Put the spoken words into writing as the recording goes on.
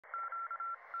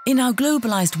In our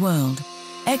globalized world,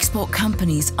 export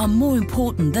companies are more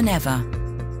important than ever.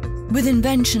 With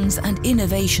inventions and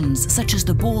innovations such as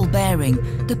the ball bearing,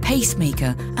 the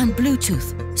pacemaker and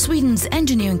Bluetooth, Sweden's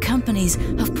engineering companies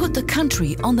have put the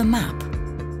country on the map.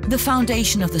 The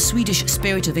foundation of the Swedish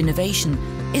spirit of innovation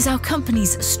is our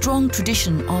company's strong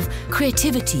tradition of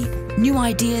creativity, new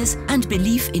ideas and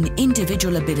belief in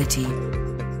individual ability.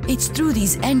 It's through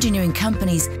these engineering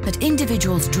companies that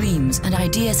individuals' dreams and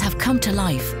ideas have come to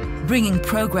life, bringing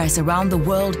progress around the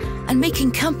world and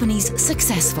making companies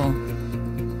successful.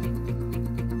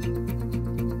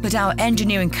 But our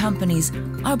engineering companies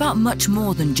are about much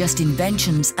more than just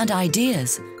inventions and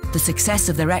ideas. The success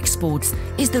of their exports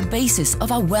is the basis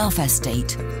of our welfare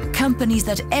state. Companies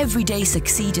that every day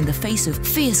succeed in the face of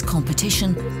fierce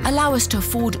competition allow us to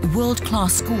afford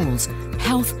world-class schools,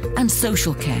 health and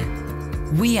social care.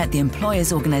 We at the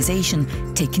employers' organisation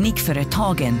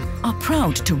Teknikföretagen are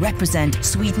proud to represent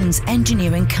Sweden's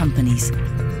engineering companies.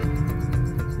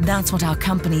 That's what our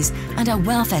companies and our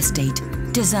welfare state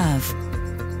deserve.